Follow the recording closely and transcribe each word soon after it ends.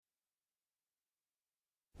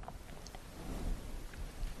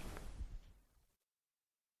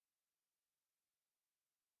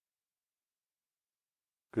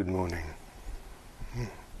Good morning.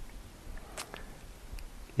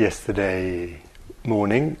 Yesterday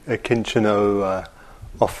morning, Kinchano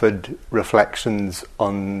offered reflections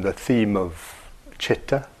on the theme of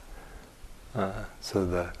citta, so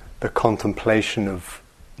the contemplation of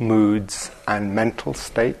moods and mental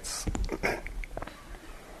states.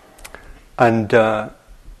 And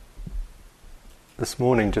this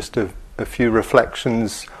morning, just a few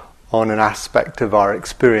reflections on an aspect of our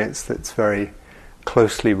experience that's very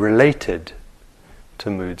closely related to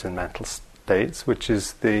moods and mental states, which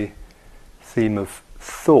is the theme of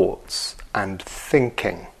thoughts and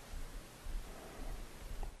thinking.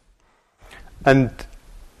 And,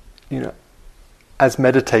 as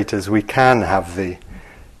meditators, we can have the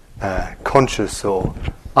conscious or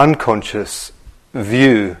unconscious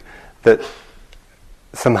view that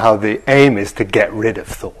somehow the aim is to get rid of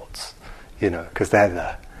thoughts, because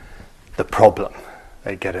they're the problem.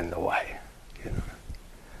 They get in the way.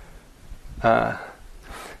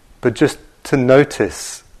 But just to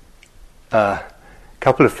notice a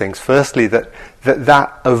couple of things. Firstly,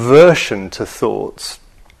 that aversion to thoughts,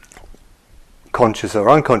 conscious or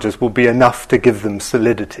unconscious, will be enough to give them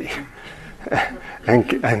solidity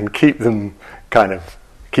and keep them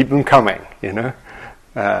coming,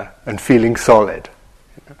 and feeling solid.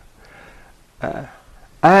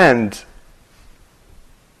 And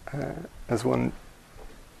as one,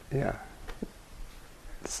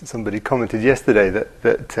 somebody commented yesterday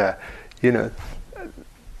that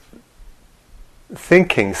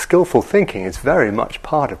skillful thinking is very much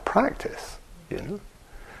part of practice.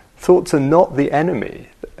 Thoughts are not the enemy.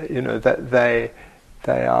 That they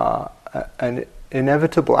are an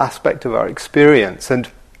inevitable aspect of our experience and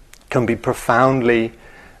can be profoundly,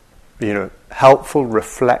 helpful,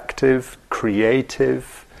 reflective,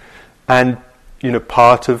 creative, and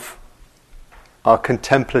part of our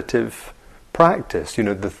contemplative practice,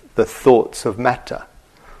 the thoughts of metta,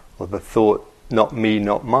 or the thought, not me,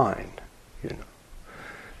 not mine.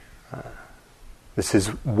 This is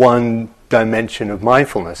one dimension of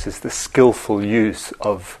mindfulness, is the skillful use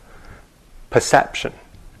of perception,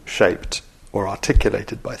 shaped or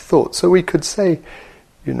articulated by thought. So we could say,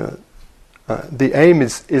 the aim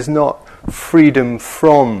is not freedom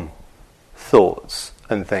from thoughts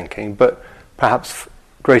and thinking, but perhaps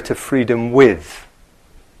greater freedom with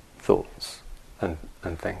thoughts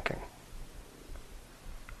and thinking.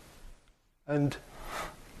 And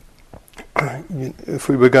if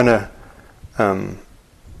we were going to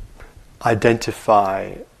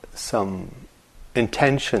identify some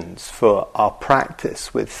intentions for our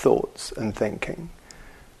practice with thoughts and thinking,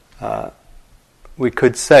 we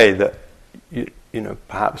could say that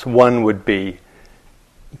perhaps one would be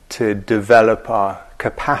to develop our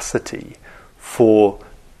capacity for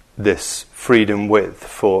this freedom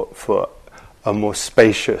for a more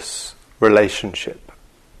spacious relationship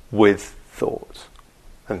with thought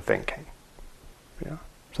and thinking.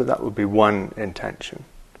 So that would be one intention.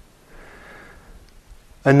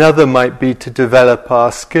 Another might be to develop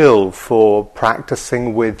our skill for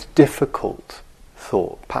practicing with difficult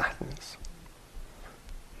thought patterns.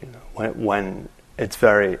 When it's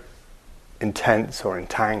very intense or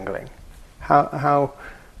entangling. How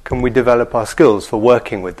can we develop our skills for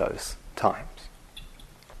working with those times?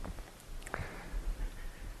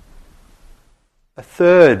 A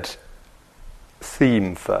third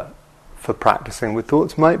theme for practicing with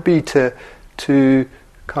thoughts might be to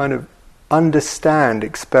kind of understand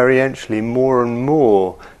experientially more and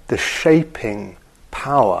more the shaping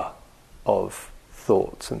power of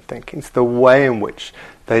thoughts and thinking. It's the way in which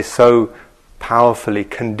they so powerfully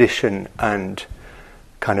condition and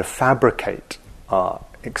kind of fabricate our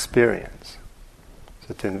experience.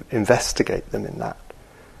 So to investigate them in that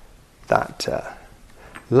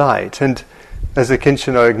light. And as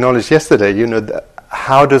Kinchano acknowledged yesterday,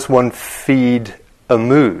 how does one feed a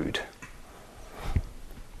mood?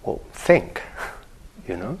 Well, think,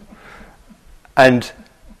 And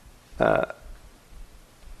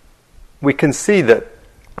we can see that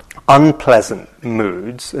unpleasant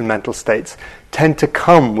moods and mental states tend to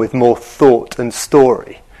come with more thought and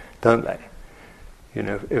story, don't they?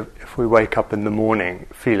 If we wake up in the morning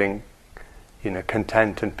feeling,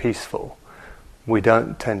 content and peaceful, we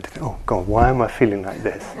don't tend to think, oh God, why am I feeling like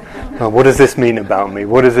this? Oh, what does this mean about me?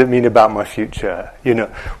 What does it mean about my future?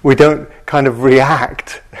 We don't kind of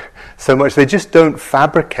react so much. They just don't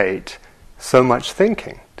fabricate so much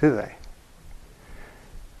thinking, do they?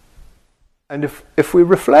 And if we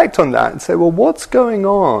reflect on that and say, well, what's going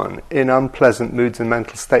on in unpleasant moods and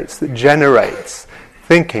mental states that generates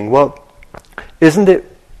thinking? Well, isn't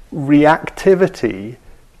it reactivity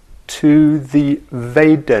to the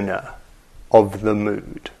Vedana of the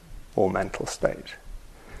mood or mental state.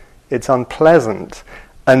 It's unpleasant,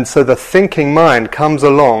 and so the thinking mind comes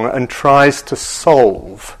along and tries to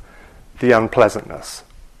solve the unpleasantness,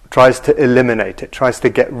 tries to eliminate it, tries to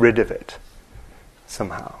get rid of it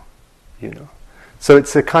somehow, So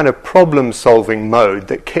it's a kind of problem-solving mode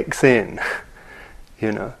that kicks in,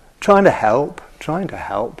 trying to help,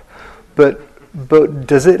 but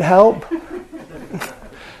does it help?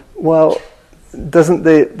 Well, doesn't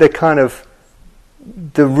the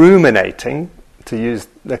ruminating, to use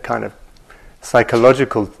the kind of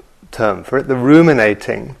psychological term for it, the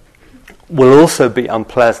ruminating will also be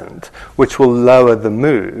unpleasant, which will lower the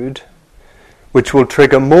mood, which will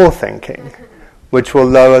trigger more thinking, which will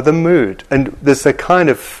lower the mood. And there's a kind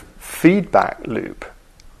of feedback loop,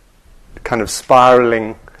 kind of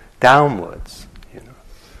spiraling downwards,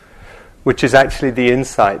 which is actually the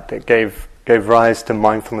insight that gave rise to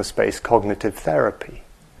mindfulness-based cognitive therapy,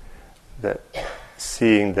 that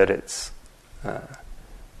seeing that it's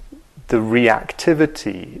the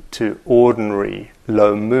reactivity to ordinary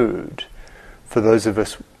low mood, for those of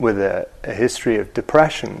us with a history of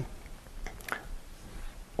depression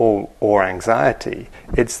or anxiety,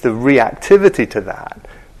 it's the reactivity to that,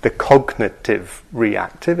 the cognitive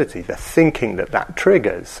reactivity, the thinking that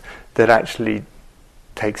triggers, that actually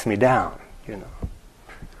takes me down,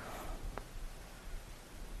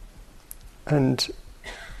 And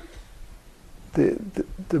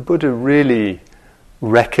the Buddha really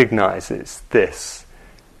recognizes this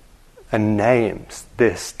and names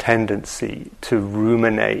this tendency to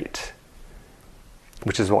ruminate,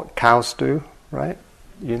 which is what cows do, right?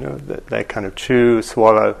 That they kind of chew,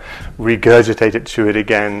 swallow, regurgitate it, chew it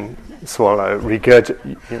again, swallow,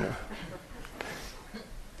 regurgitate,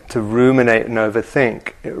 To ruminate and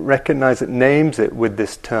overthink. It names it with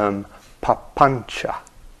this term papañca.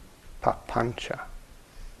 Papañca.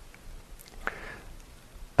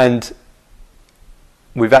 And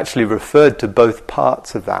we've actually referred to both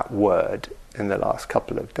parts of that word in the last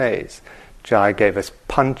couple of days. Jai gave us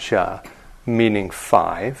pancha, meaning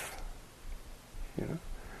 5,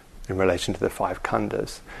 in relation to the 5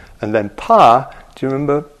 khandhas. And then pa, do you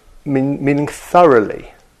remember, meaning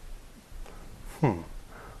thoroughly.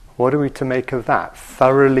 What are we to make of that?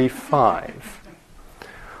 Thoroughly 5.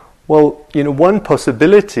 Well, one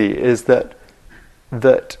possibility is that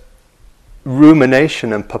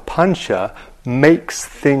rumination and papañca makes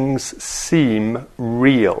things seem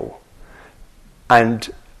real and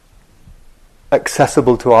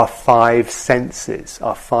accessible to our 5 senses,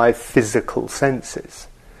 our 5 physical senses,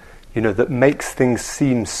 that makes things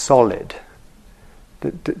seem solid.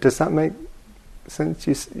 Does that make sense?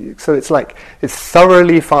 So it's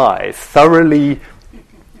thoroughly 5, thoroughly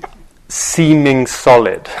seeming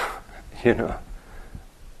solid,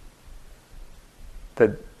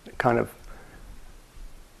 The kind of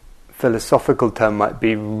philosophical term might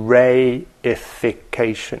be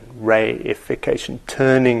reification,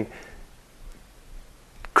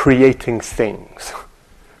 creating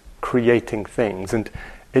things. And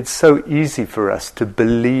it's so easy for us to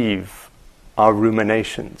believe our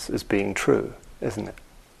ruminations as being true, isn't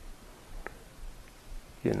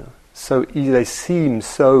it? So they seem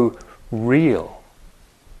so real.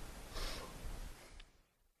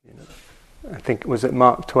 I think, was it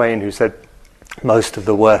Mark Twain who said, most of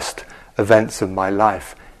the worst events of my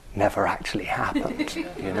life never actually happened,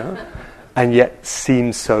 and yet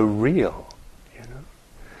seem so real,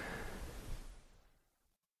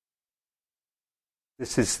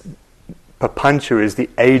 papañca is the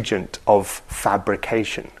agent of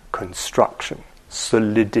fabrication, construction,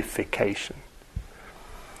 solidification.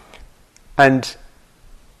 And,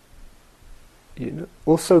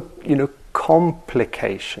 also,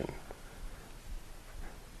 complication.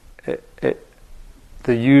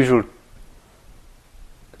 The usual,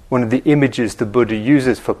 one of the images the Buddha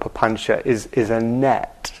uses for papañca is a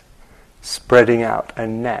net, spreading out a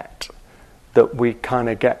net that we kind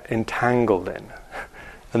of get entangled in.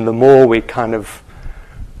 And the more we kind of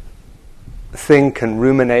think and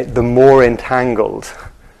ruminate, the more entangled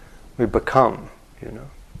we become,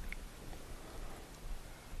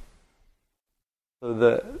 So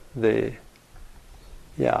the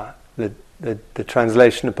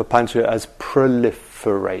translation of papañca as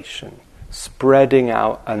proliferation, spreading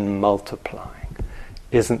out and multiplying.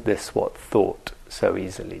 Isn't this what thought so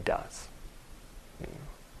easily does?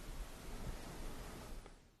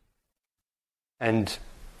 And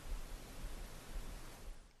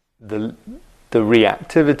the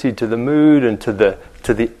reactivity to the mood and to the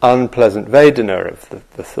unpleasant Vedana of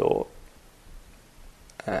the thought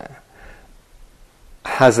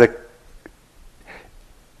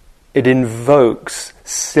it invokes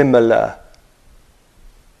similar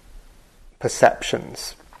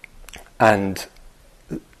perceptions and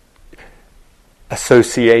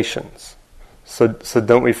associations. So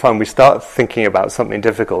don't we find we start thinking about something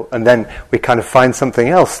difficult and then we kind of find something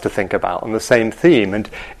else to think about on the same theme, and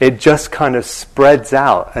it just kind of spreads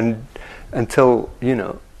out and until,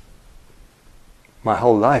 my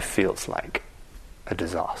whole life feels like a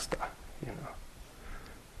disaster,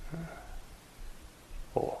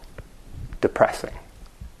 or depressing.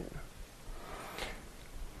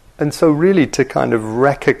 And so really to kind of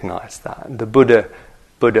recognize that, the Buddha,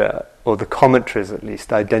 or the commentaries at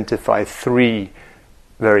least, identify three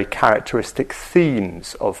very characteristic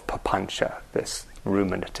themes of papañca, this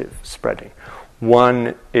ruminative spreading.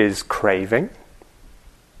 One is craving,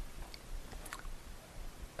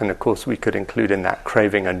 and of course we could include in that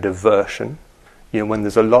craving and aversion. When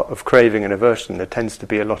there's a lot of craving and aversion, there tends to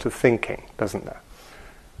be a lot of thinking, doesn't there?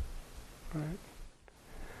 Right.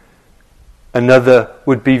 Another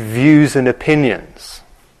would be views and opinions.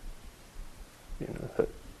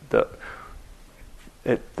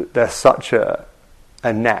 They're such a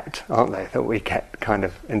net, aren't they, that we get kind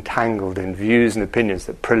of entangled in views and opinions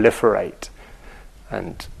that proliferate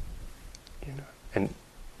and and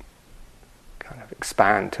kind of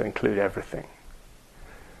expand to include everything.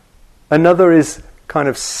 Another is kind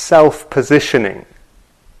of self-positioning.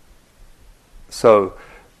 So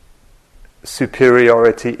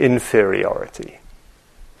superiority, inferiority.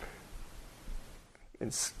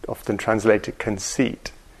 It's often translated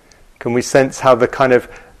conceit. Can we sense how the kind of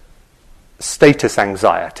status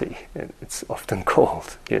anxiety, it's often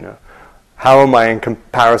called, how am I in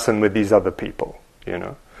comparison with these other people,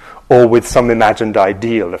 or with some imagined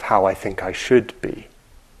ideal of how I think I should be,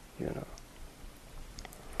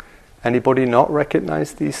 Anybody not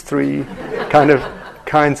recognize these three kinds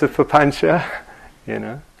of papañca,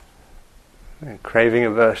 Craving,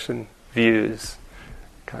 aversion, views,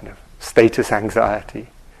 kind of status anxiety.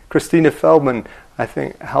 Christina Feldman, I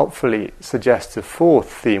think, helpfully suggests a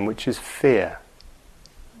fourth theme, which is fear.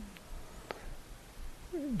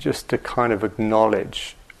 Just to kind of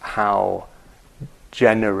acknowledge how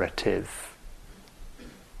generative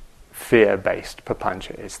fear-based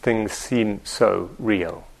papañca is. Things seem so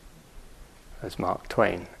real, as Mark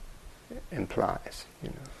Twain implies,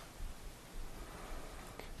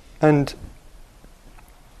 And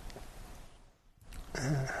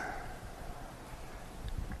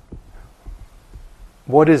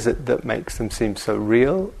what is it that makes them seem so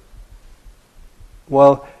real?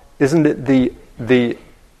 Well, isn't it the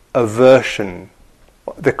aversion,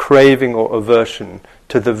 the craving or aversion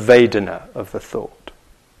to the Vedana of the thought?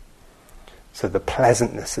 So the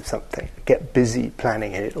pleasantness of something, get busy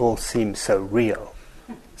planning it, it all seems so real,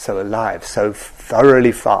 so alive, so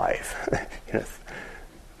thoroughly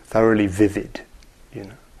thoroughly vivid,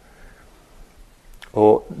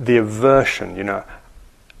 Or the aversion,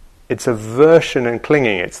 it's aversion and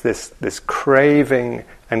clinging, it's this craving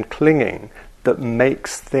and clinging that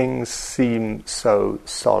makes things seem so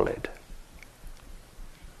solid.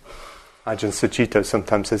 Ajahn Sucitto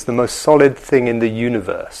sometimes says the most solid thing in the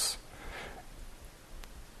universe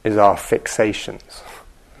is our fixations,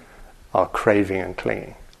 our craving and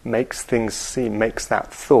clinging. Makes that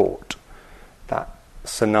thought, that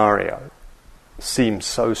scenario, seem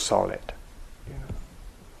so solid.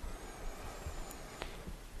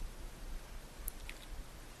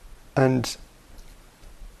 And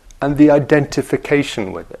the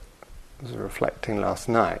identification with it, as I was reflecting last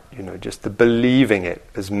night, just the believing it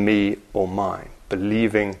as me or mine,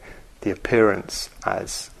 believing the appearance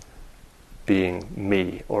as being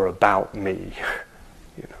me or about me.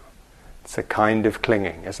 It's a kind of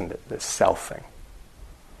clinging, isn't it? This selfing.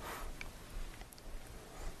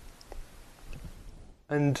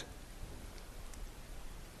 And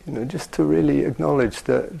just to really acknowledge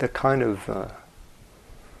the kind of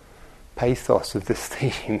pathos of this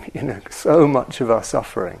theme, so much of our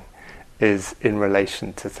suffering is in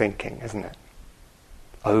relation to thinking, isn't it?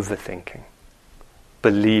 Overthinking,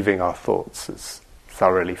 believing our thoughts as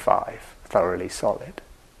thoroughly solid.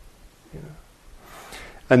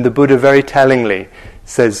 And the Buddha very tellingly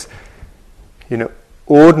says,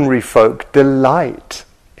 ordinary folk delight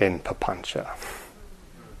in papañca.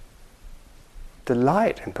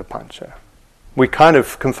 Delight in papañca. We kind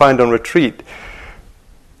of can find on retreat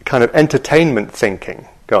kind of entertainment thinking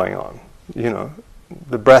going on.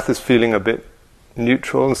 The breath is feeling a bit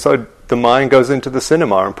neutral, and so the mind goes into the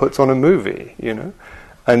cinema and puts on a movie,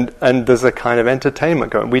 and there's a kind of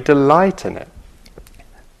entertainment going on. We delight in it.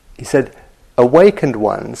 He said, awakened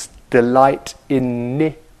ones delight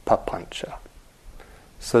in papañca,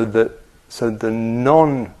 so the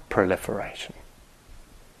non-proliferation.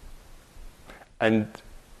 And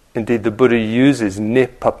Indeed, the Buddha uses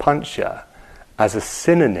papañca as a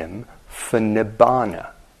synonym for nibbana,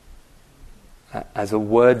 as a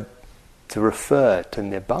word to refer to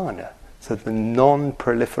nibbana, so the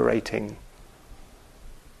non-proliferating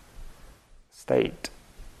state.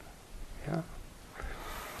 Yeah.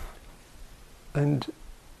 And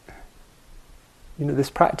this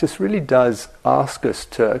practice really does ask us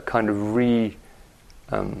to kind of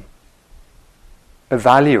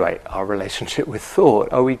evaluate our relationship with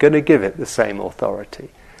thought. Are we going to give it the same authority?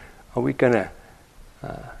 Are we going to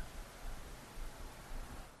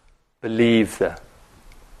believe the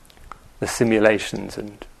simulations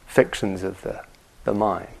and fictions of the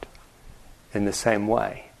mind in the same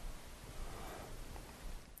way?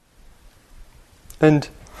 And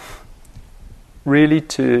really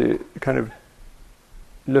to kind of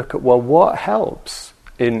look at, well, what helps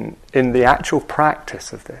in the actual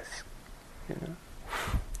practice of this?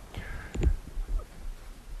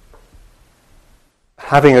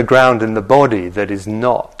 Having a ground in the body that is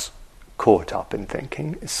not caught up in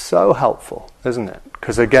thinking is so helpful, isn't it?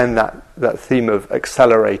 Because again, that theme of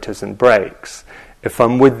accelerators and brakes, if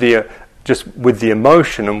I'm just with the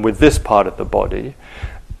emotion and with this part of the body,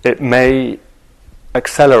 it may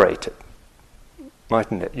accelerate it,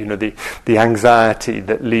 mightn't it? The anxiety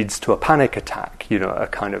that leads to a panic attack, a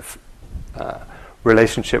kind of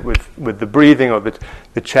relationship with the breathing or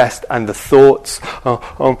the chest and the thoughts.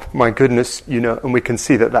 Oh my goodness, and we can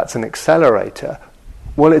see that that's an accelerator.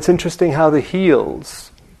 Well, it's interesting how the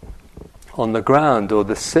heels on the ground or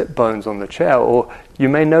the sit bones on the chair, or you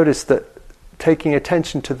may notice that taking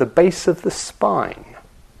attention to the base of the spine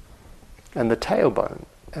and the tailbone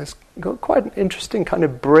has got quite an interesting kind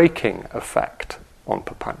of braking effect on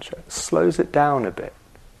papañca. It slows it down a bit.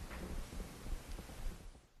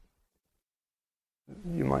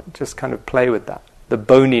 You might just kind of play with that. The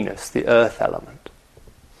boniness, the earth element.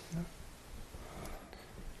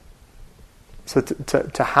 So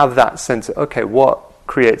to have that sense of, okay, what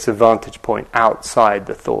creates a vantage point outside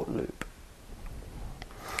the thought loop?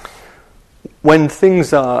 When thinking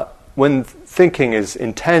is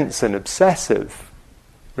intense and obsessive,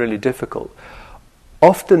 really difficult,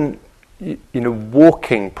 often,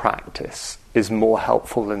 walking practice is more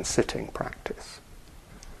helpful than sitting practice.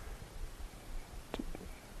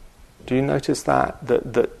 Do you notice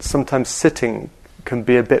that sometimes sitting can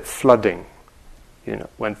be a bit flooding,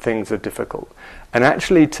 when things are difficult? And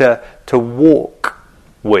actually to walk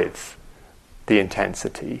with the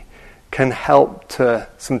intensity can help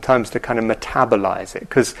sometimes to kind of metabolize it,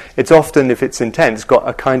 because it's often, if it's intense, got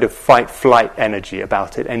a kind of fight-flight energy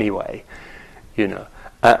about it anyway,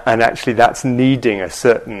 and actually that's needing a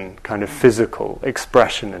certain kind of physical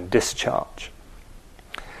expression and discharge.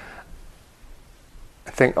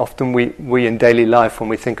 I think often we in daily life, when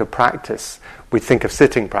we think of practice, we think of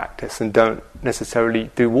sitting practice and don't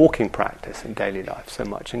necessarily do walking practice in daily life so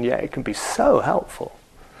much, and yet it can be so helpful.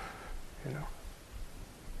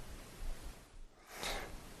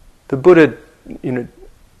 The Buddha, in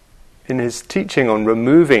his teaching on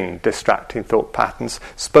removing distracting thought patterns,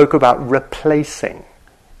 spoke about replacing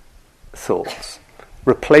thoughts,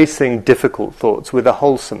 replacing difficult thoughts with a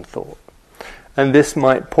wholesome thought. And this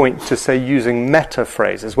might point to, say, using meta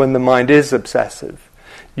phrases when the mind is obsessive,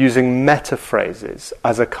 using meta phrases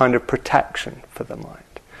as a kind of protection for the mind.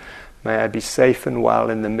 May I be safe and well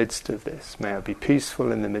in the midst of this. May I be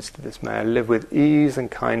peaceful in the midst of this. May I live with ease and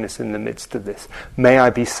kindness in the midst of this. May I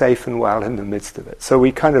be safe and well in the midst of it. So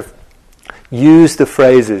we kind of use the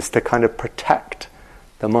phrases to kind of protect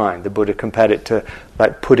the mind. The Buddha compared it to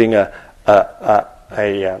like putting a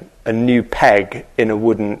new peg in a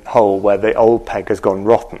wooden hole where the old peg has gone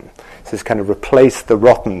rotten. So it's kind of replace the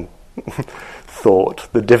rotten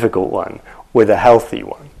thought, the difficult one, with a healthy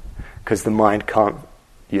one, because the mind can't,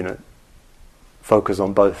 focus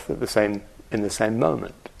on both in the same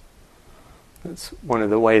moment. That's one of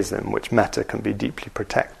the ways in which metta can be deeply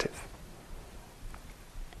protective.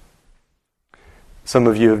 Some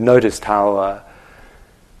of you have noticed how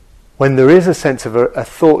when there is a sense of a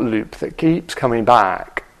thought loop that keeps coming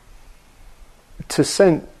back,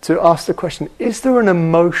 to ask the question, is there an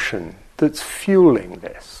emotion that's fueling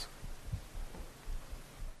this?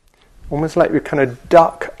 Almost like we kind of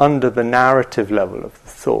duck under the narrative level of the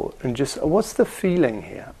thought and just, what's the feeling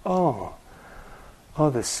here? Oh,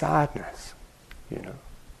 there's sadness,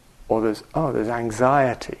 or there's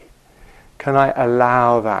anxiety. Can I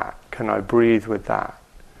allow that? Can I breathe with that?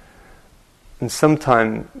 And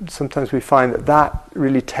sometimes we find that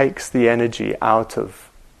really takes the energy out of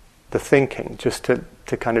the thinking, just to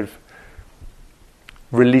kind of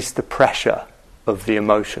release the pressure of the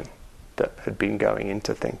emotion that had been going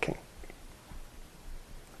into thinking.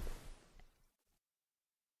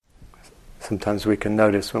 sometimes we can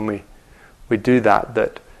notice when we do that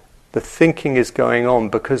the thinking is going on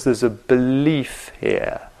because there's a belief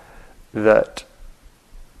here that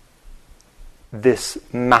this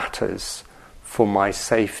matters for my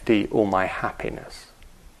safety or my happiness.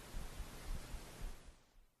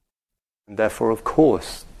 And therefore, of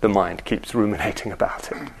course, the mind keeps ruminating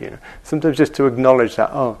about it. Sometimes just to acknowledge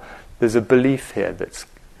that, there's a belief here that's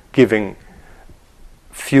giving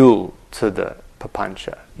fuel to the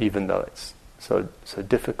papañca, even though it's so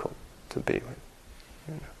difficult to be with.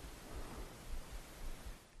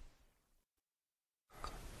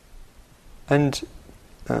 And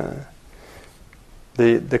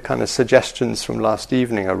the kind of suggestions from last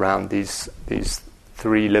evening around these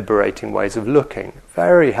three liberating ways of looking,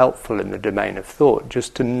 very helpful in the domain of thought,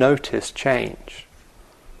 just to notice change.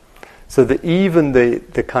 So that even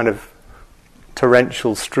the kind of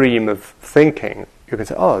torrential stream of thinking, you can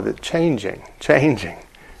say, they're changing.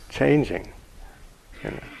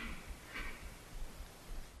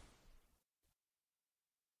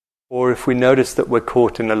 Or if we notice that we're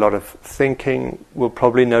caught in a lot of thinking, we'll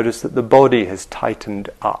probably notice that the body has tightened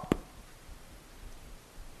up.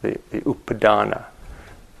 The upadana,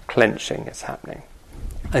 clenching is happening.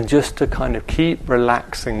 And just to kind of keep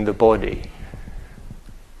relaxing the body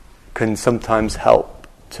can sometimes help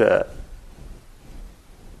to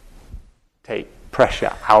take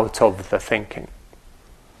pressure out of the thinking.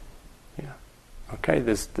 Okay,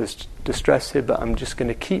 there's distress here, but I'm just going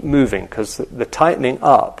to keep moving because the tightening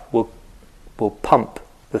up will pump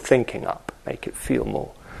the thinking up, make it feel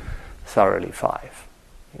more thoroughly five.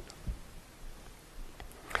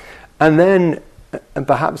 And then, and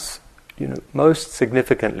perhaps most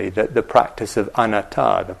significantly, the practice of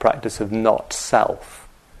anatta, the practice of not self,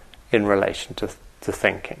 in relation to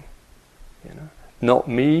thinking. Not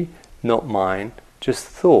me, not mine, just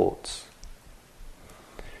thoughts.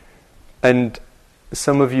 And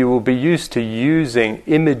some of you will be used to using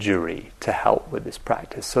imagery to help with this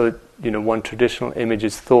practice. So, one traditional image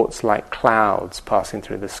is thoughts like clouds passing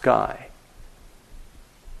through the sky.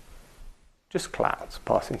 Just clouds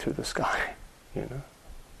passing through the sky,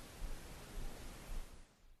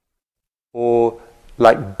 Or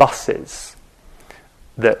like buses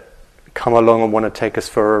that come along and want to take us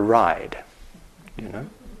for a ride,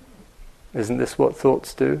 Isn't this what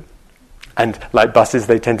thoughts do? And like buses,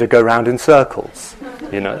 they tend to go round in circles,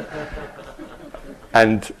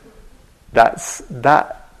 And that's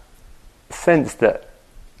that sense that,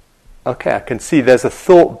 okay, I can see there's a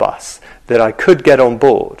thought bus that I could get on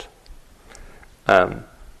board.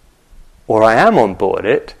 Or I am on board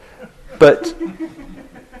it, but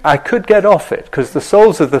I could get off it because the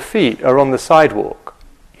soles of the feet are on the sidewalk,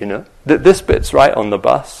 This bit's right on the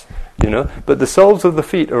bus. But the soles of the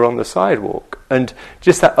feet are on the sidewalk. And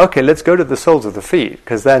just that, okay, let's go to the soles of the feet,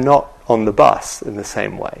 because they're not on the bus in the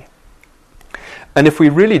same way. And if we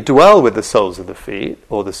really dwell with the soles of the feet,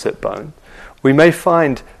 or the sit bone, we may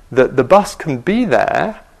find that the bus can be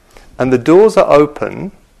there, and the doors are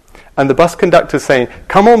open, and the bus conductor's saying,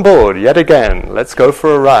 come on board yet again, let's go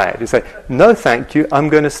for a ride. You say, no thank you, I'm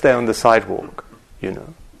going to stay on the sidewalk,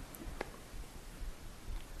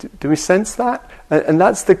 Do we sense that? And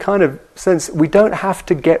that's the kind of sense, we don't have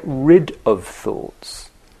to get rid of thoughts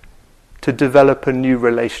to develop a new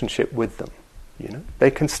relationship with them.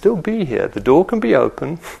 They can still be here. The door can be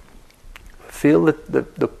open, feel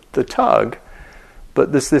the tug,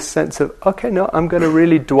 but there's this sense of, okay, no, I'm going to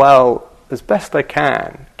really dwell as best I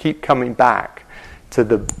can, keep coming back to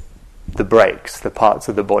the breaks, the parts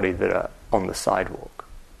of the body that are on the sidewalk.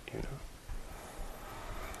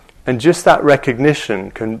 And just that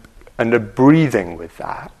recognition and a breathing with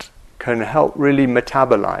that can help really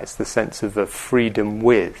metabolize the sense of a freedom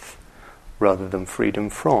with rather than freedom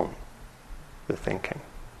from the thinking.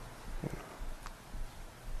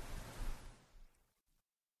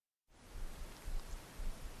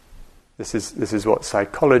 This is what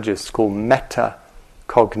psychologists call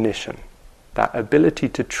metacognition, that ability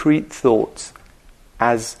to treat thoughts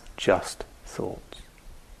as just thoughts.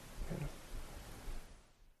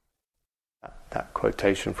 That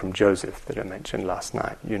quotation from Joseph that I mentioned last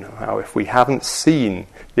night, how if we haven't seen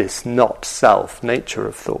this not self nature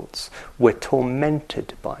of thoughts, we're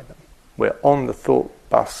tormented by them. We're on the thought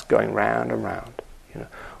bus going round and round.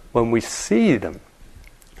 When we see them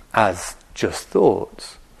as just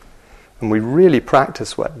thoughts, and we really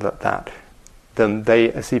practice that, then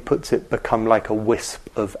they, as he puts it, become like a wisp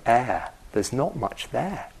of air. There's not much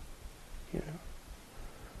there.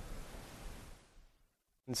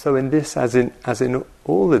 And so in this, as in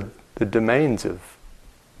all the domains of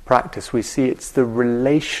practice, we see it's the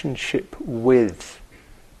relationship with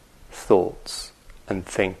thoughts and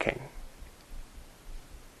thinking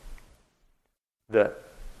that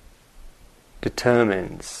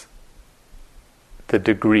determines the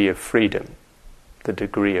degree of freedom, the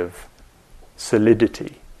degree of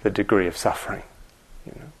solidity, the degree of suffering.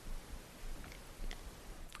 You know?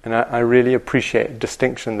 And I really appreciate the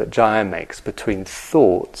distinction that Jaya makes between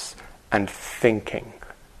thoughts and thinking.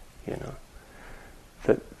 You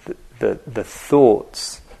know, the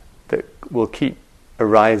thoughts that will keep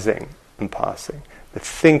arising and passing, the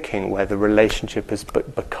thinking where the relationship has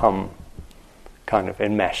become kind of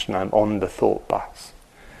enmeshed and I'm on the thought bus.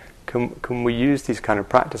 Can we use these kind of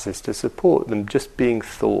practices to support them just being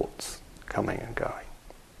thoughts coming and going?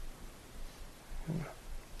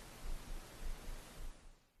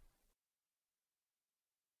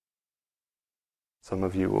 Some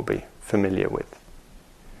of you will be familiar with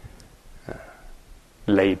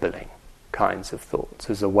labeling kinds of thoughts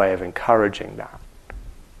as a way of encouraging that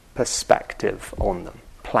perspective on them,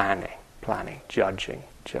 planning, judging,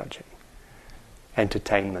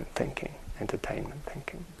 entertainment thinking.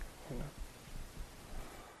 You know.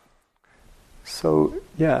 So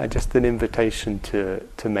yeah, just an invitation to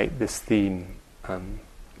make this theme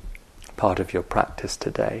part of your practice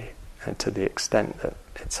today, and to the extent that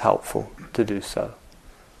it's helpful to do so.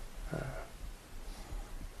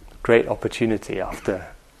 Great opportunity after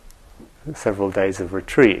several days of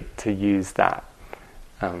retreat to use that,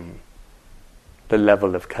 the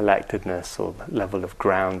level of collectedness or the level of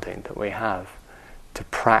grounding that we have, to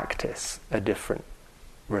practice a different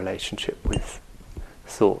relationship with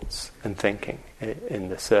thoughts and thinking in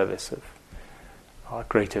the service of our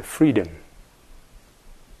greater freedom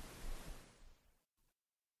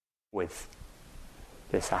with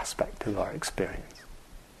this aspect of our experience.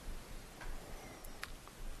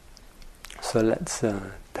 So let's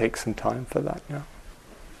take some time for that now.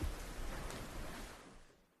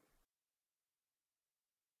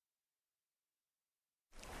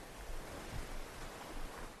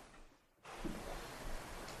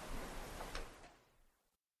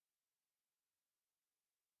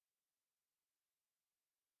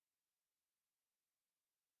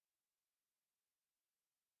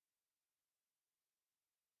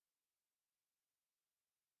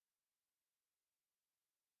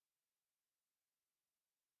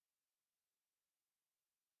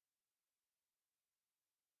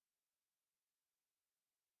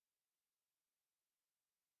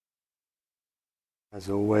 As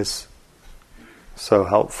always, so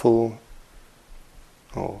helpful,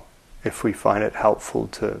 or if we find it helpful,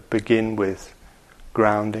 to begin with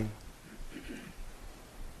grounding.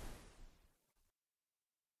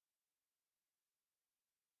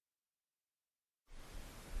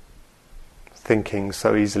 Thinking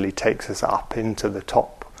so easily takes us up into the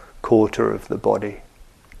top quarter of the body.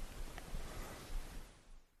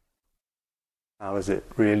 How is it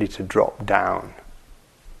really to drop down?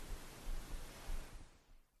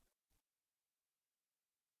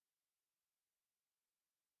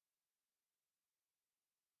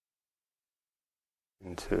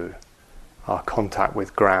 Into our contact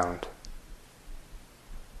with ground.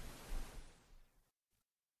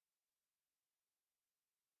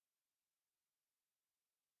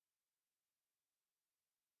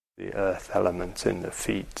 The earth element in the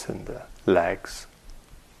feet and the legs,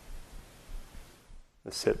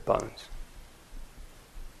 the sit bones,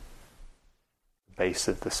 the base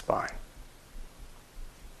of the spine.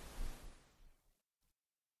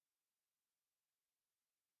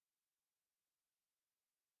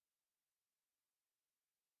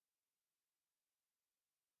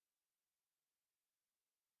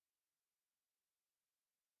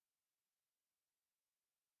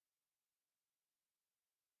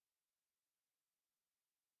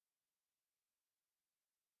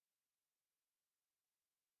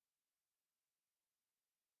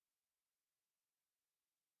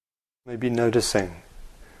 Maybe noticing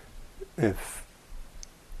if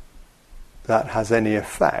that has any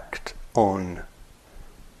effect on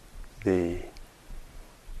the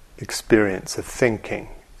experience of thinking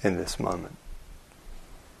in this moment.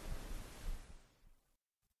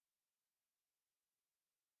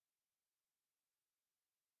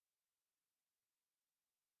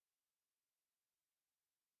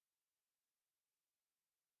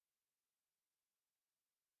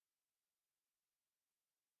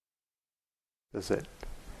 Does it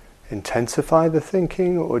intensify the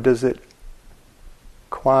thinking, or does it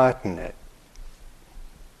quieten it?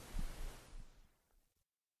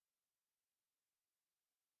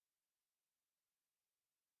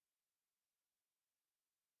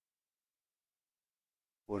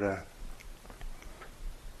 Or a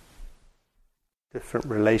different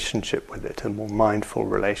relationship with it, a more mindful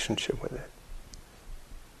relationship with it?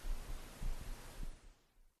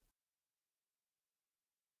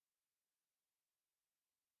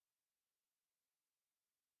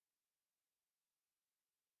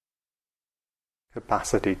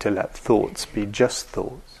 capacity to let thoughts be just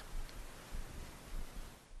thoughts.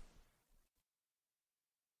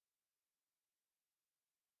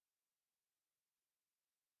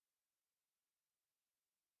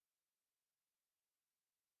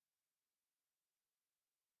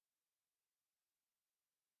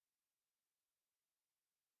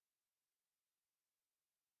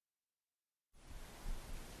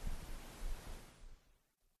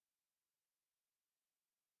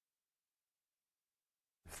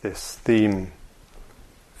 If this theme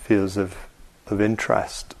feels of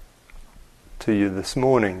interest to you this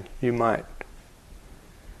morning, you might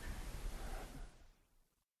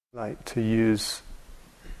like to use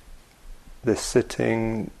this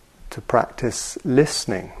sitting to practice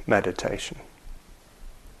listening meditation,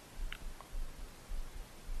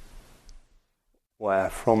 where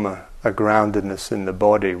from a groundedness in the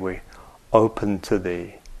body we open to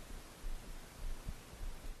the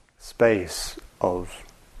space of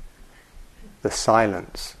the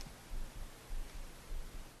silence,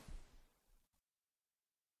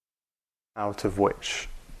 out of which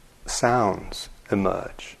sounds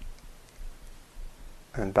emerge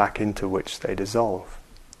and back into which they dissolve.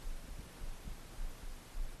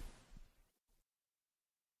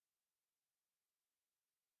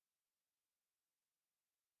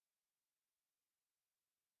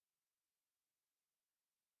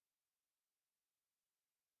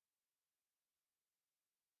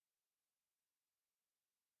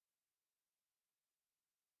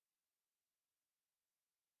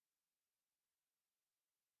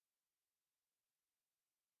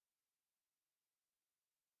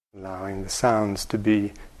 Allowing the sounds to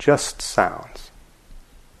be just sounds,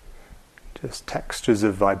 just textures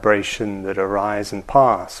of vibration that arise and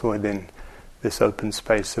pass within this open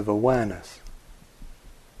space of awareness.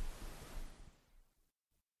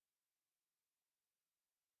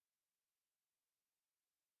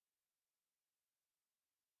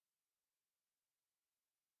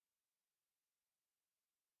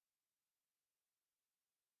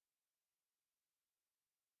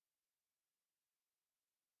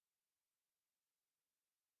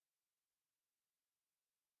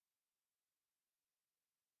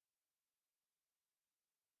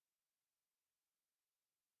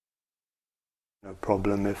 No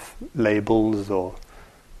problem if labels or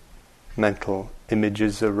mental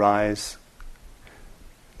images arise,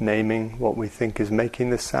 naming what we think is making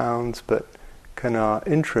the sounds, but can our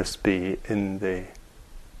interest be in the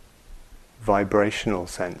vibrational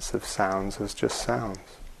sense of sounds as just sounds?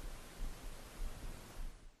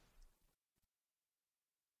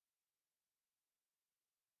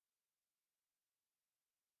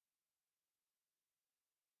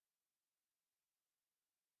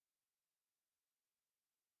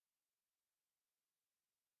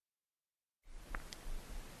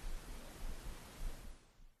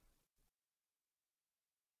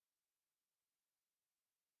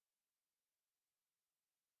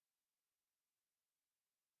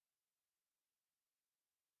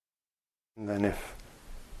 And then if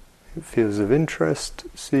it feels of interest,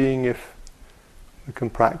 seeing if we can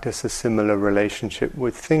practice a similar relationship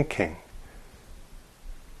with thinking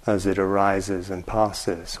as it arises and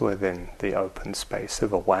passes within the open space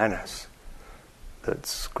of awareness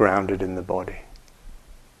that's grounded in the body.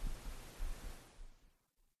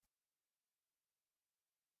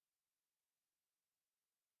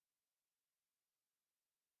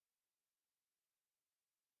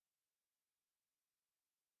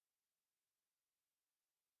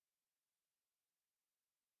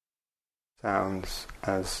 Sounds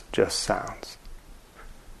as just sounds.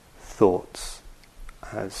 Thoughts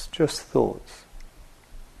as just thoughts.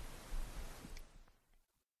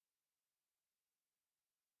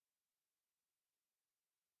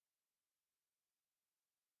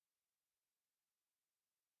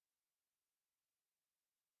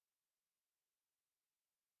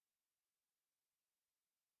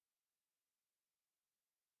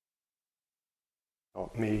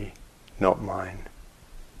 Not me, not mine.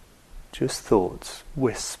 Just thoughts,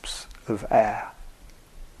 wisps of air,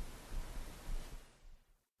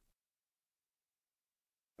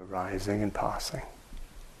 arising and passing.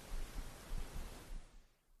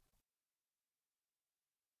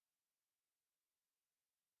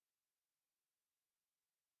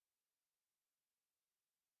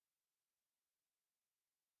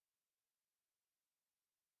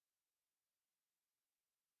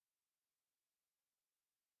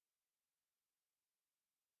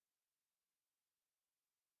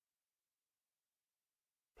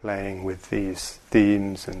 Playing with these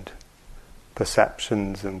themes and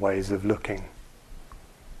perceptions and ways of looking,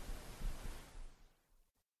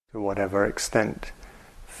 to whatever extent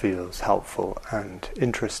feels helpful and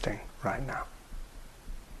interesting right now.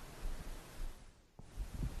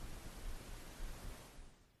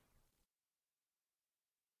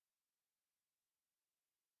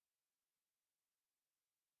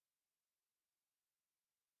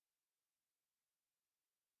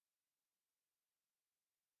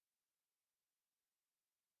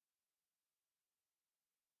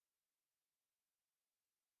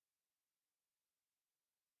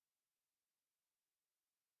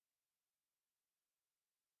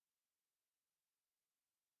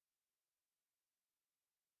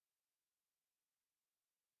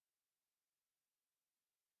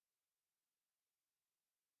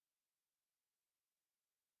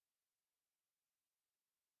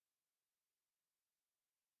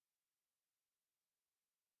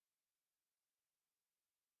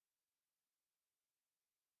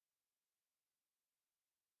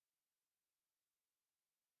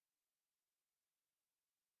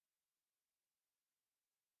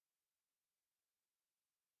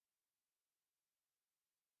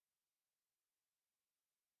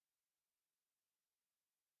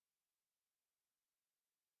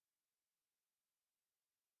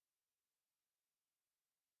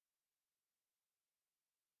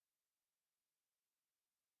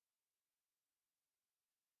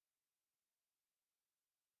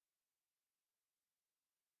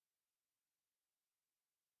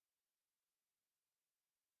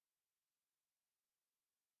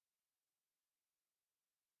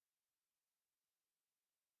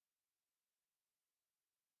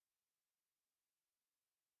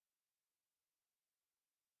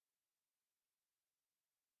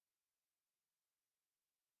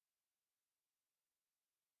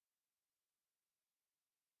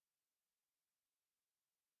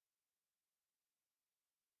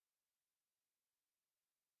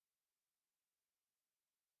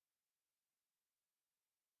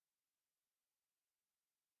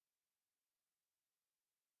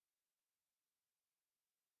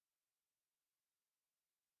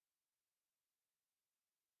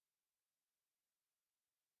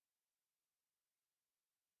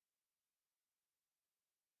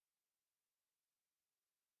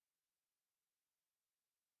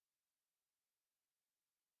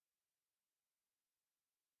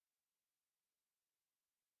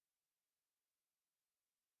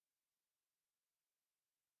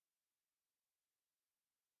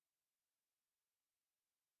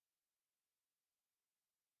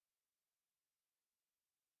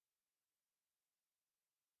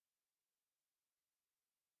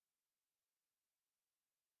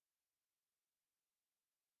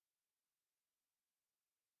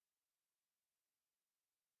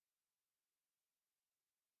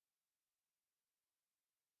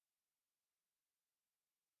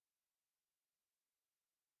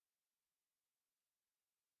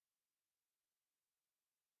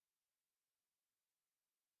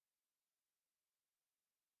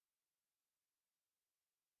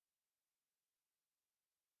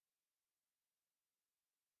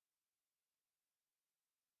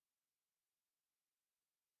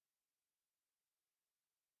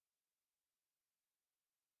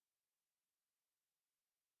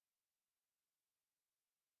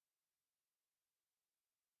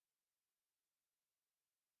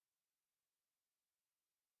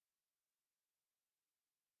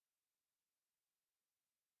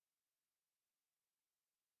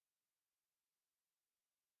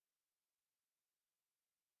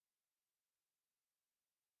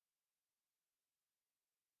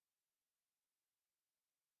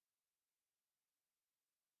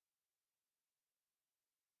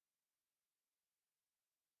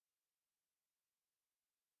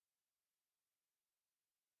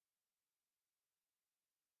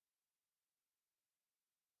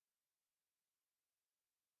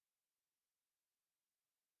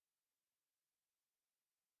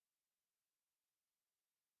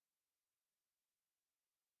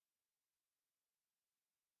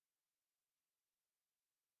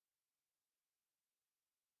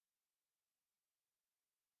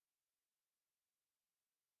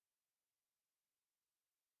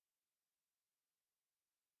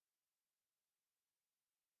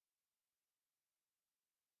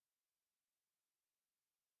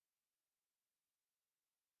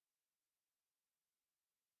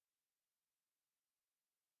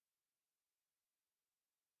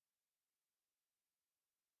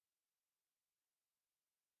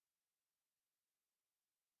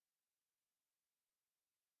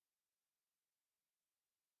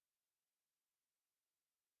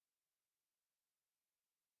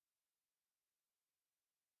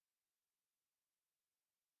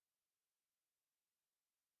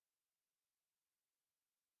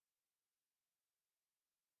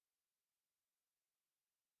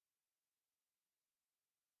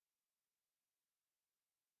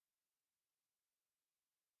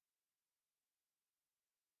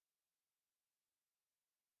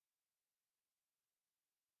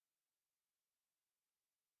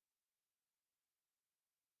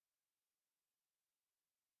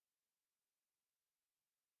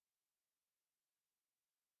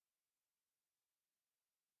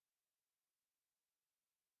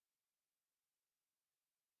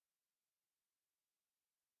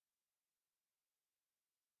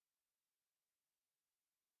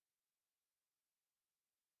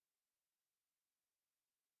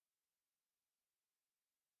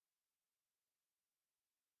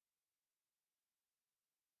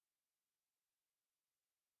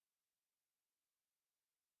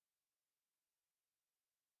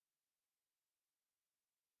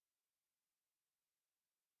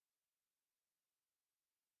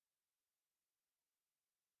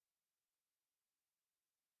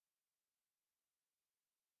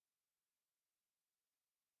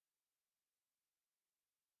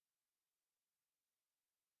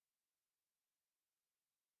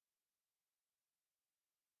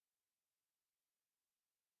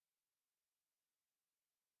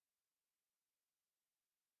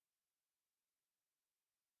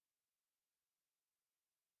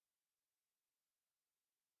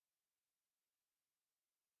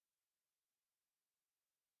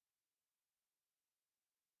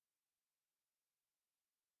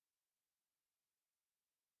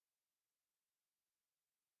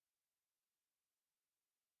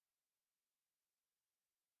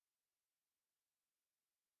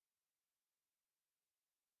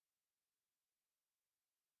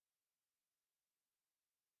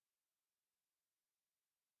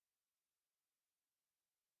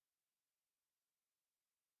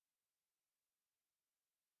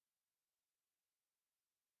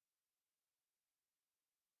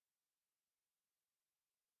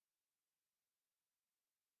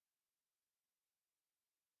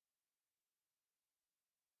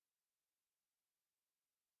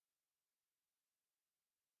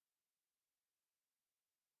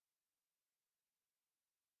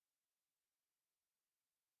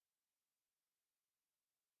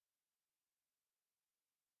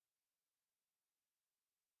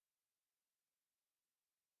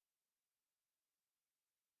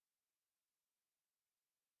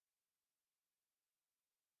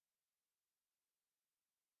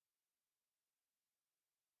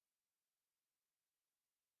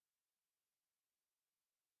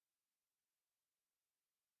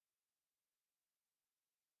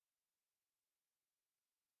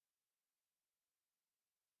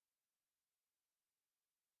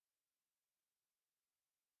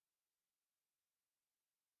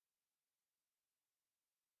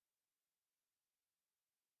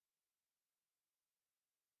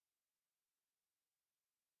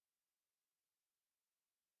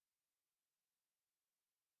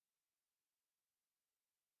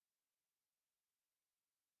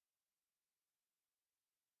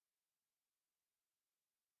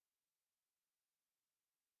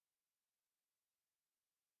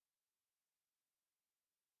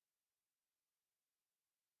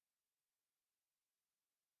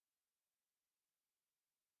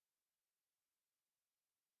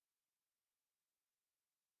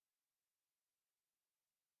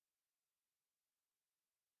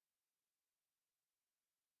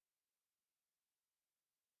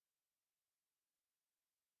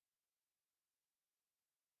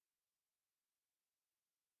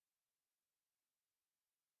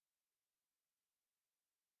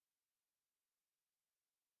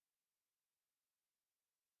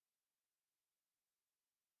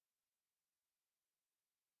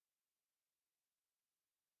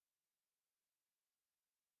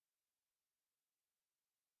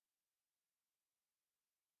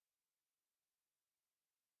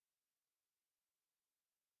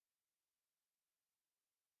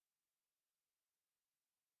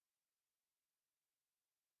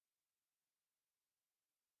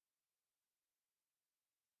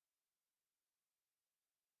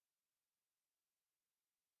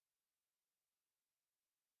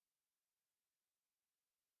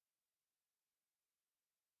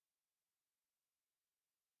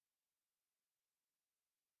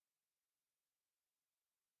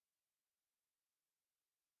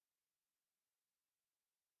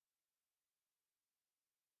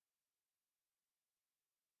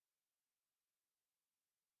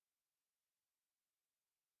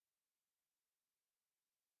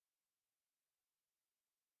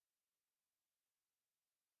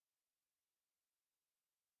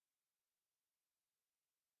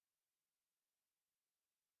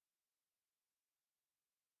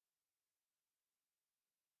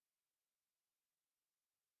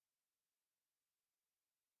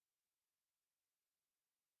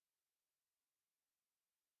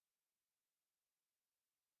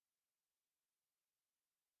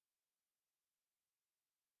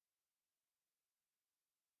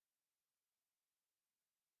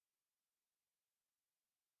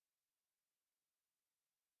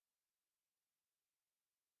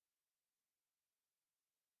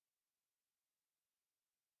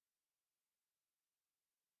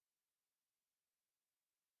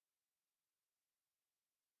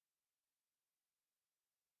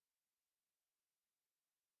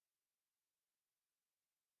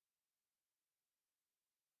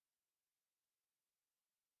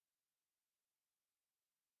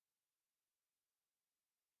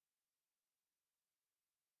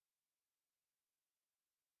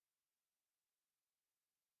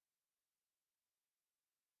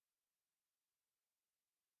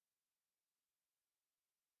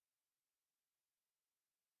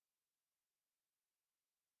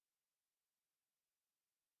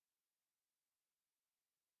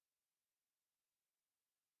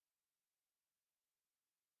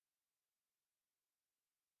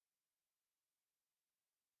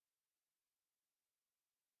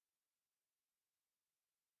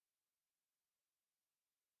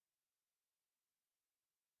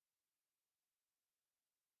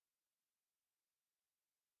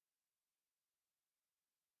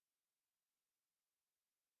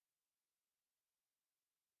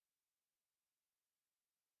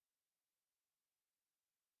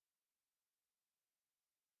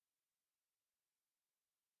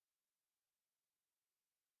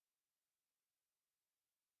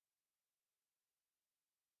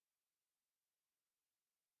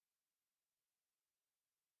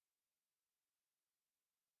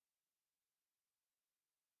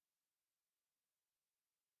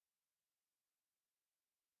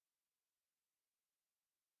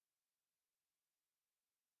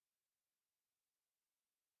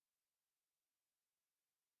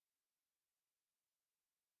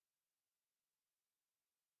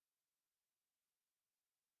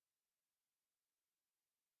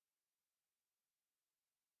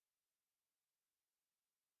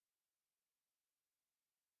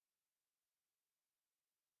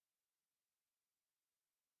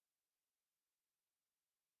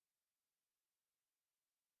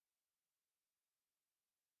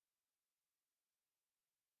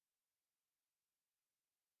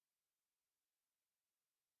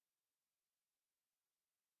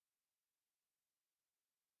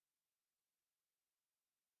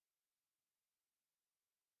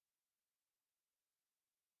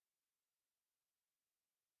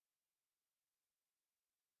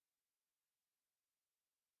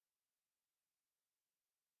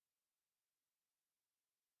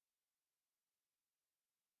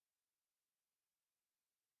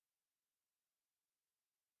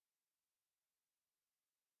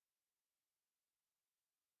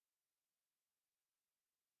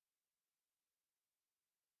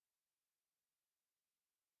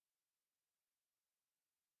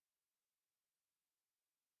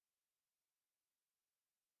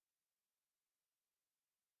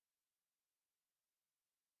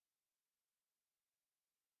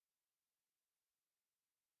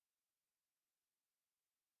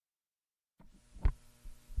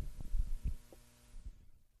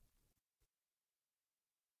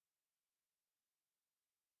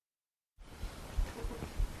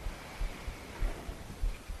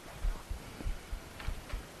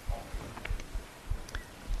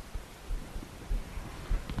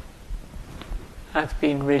 I've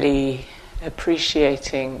been really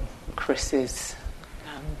appreciating Chris's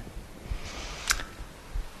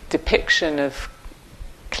depiction of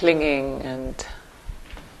clinging and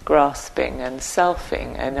grasping and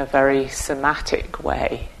selfing in a very somatic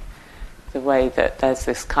way, the way that there's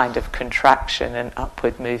this kind of contraction and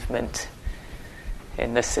upward movement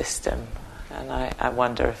in the system. And I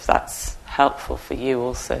wonder if that's helpful for you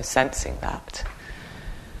also, sensing that.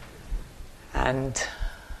 And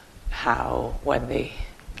how when the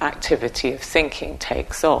activity of thinking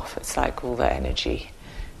takes off, it's like all the energy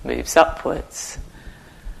moves upwards.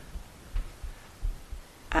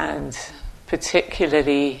 And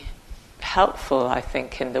particularly helpful, I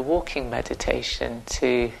think, in the walking meditation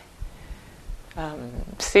to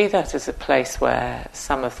see that as a place where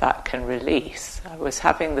some of that can release. I was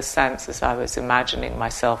having the sense, as I was imagining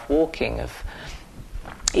myself walking, of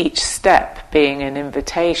each step being an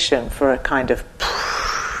invitation for a kind of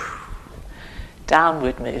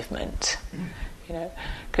downward movement,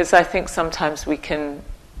 because I think sometimes we can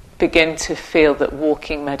begin to feel that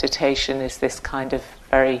walking meditation is this kind of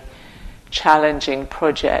very challenging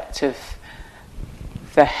project of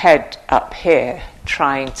the head up here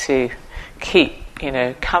trying to keep,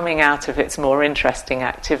 coming out of its more interesting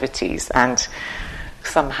activities and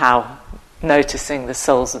somehow noticing the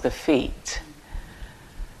soles of the feet.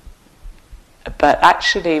 But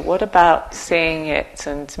actually, what about seeing it,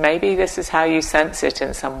 and maybe this is how you sense it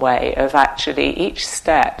in some way, of actually each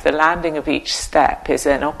step, the landing of each step is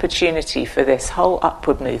an opportunity for this whole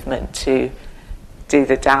upward movement to do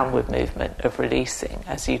the downward movement of releasing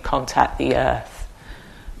as you contact the earth.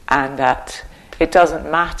 And that it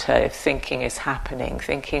doesn't matter if thinking is happening,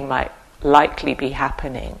 thinking might likely be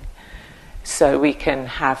happening. So we can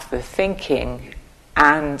have the thinking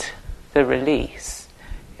and the release.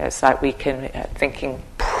 It's like we can, thinking,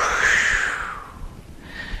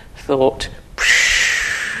 thought,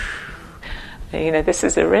 this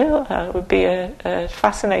is would be a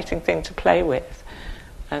fascinating thing to play with.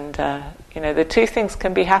 And, the two things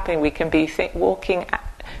can be happening. We can be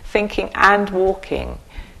thinking and walking,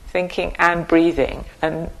 thinking and breathing,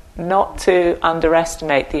 and not to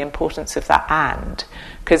underestimate the importance of that and,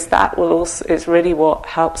 because that is really what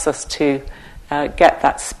helps us to get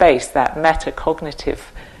that space, that metacognitive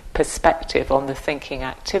perspective on the thinking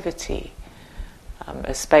activity,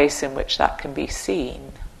 a space in which that can be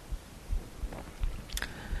seen.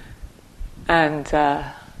 And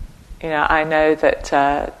I know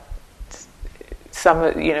that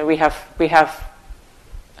we have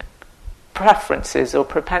preferences or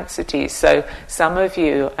propensities. So some of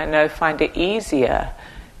you, I know, find it easier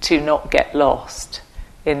to not get lost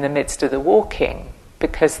in the midst of the walking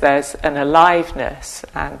because there's an aliveness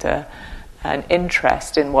and an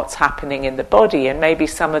interest in what's happening in the body, and maybe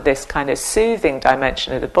some of this kind of soothing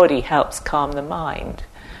dimension of the body helps calm the mind.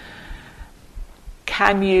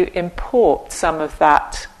 Can you import some of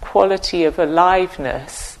that quality of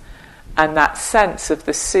aliveness and that sense of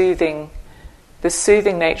the soothing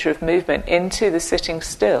nature of movement into the sitting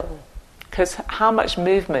still? Because how much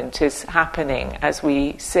movement is happening as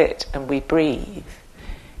we sit and we breathe?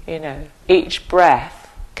 Each breath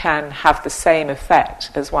can have the same effect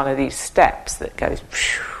as one of these steps that goes.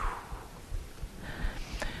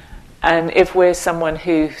 And if we're someone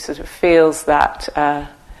who sort of feels that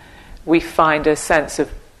we find a sense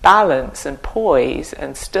of balance and poise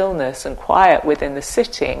and stillness and quiet within the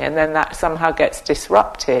sitting, and then that somehow gets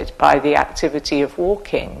disrupted by the activity of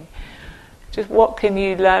walking, just what can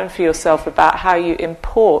you learn for yourself about how you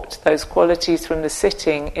import those qualities from the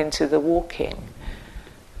sitting into the walking?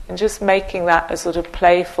 And just making that a sort of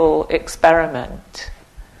playful experiment.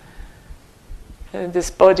 And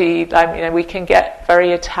this body, we can get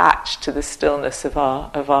very attached to the stillness of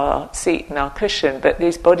our seat and our cushion, but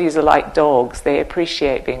these bodies are like dogs. They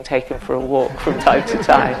appreciate being taken for a walk from time to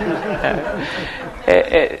time.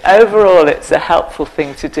 Overall, it's a helpful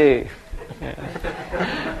thing to do.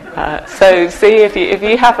 So see if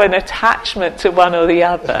you have an attachment to one or the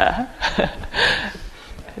other.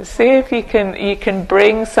 See if you can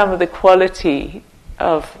bring some of the quality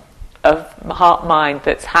of heart-mind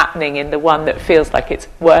that's happening in the one that feels like it's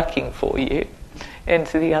working for you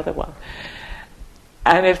into the other one.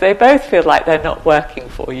 And if they both feel like they're not working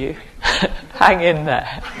for you, hang in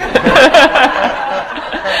there.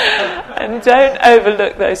 And don't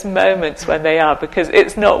overlook those moments when they are, because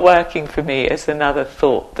it's not working for me is another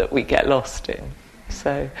thought that we get lost in.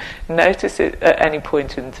 So notice it at any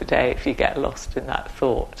point in today if you get lost in that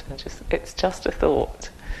thought, and it's just a thought.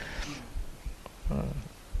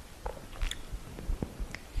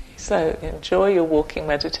 So enjoy your walking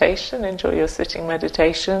meditation, enjoy your sitting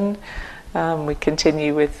meditation, We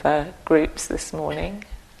continue with groups this morning,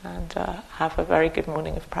 and have a very good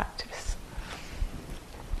morning of practice.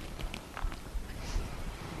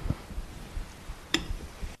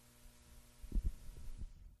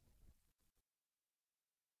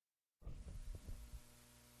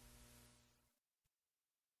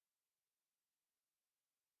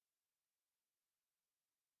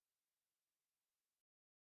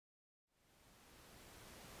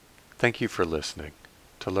 Thank you for listening.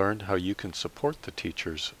 To learn how you can support the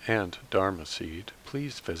teachers and Dharma Seed,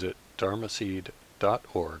 please visit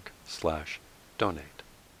dharmaseed.org/donate.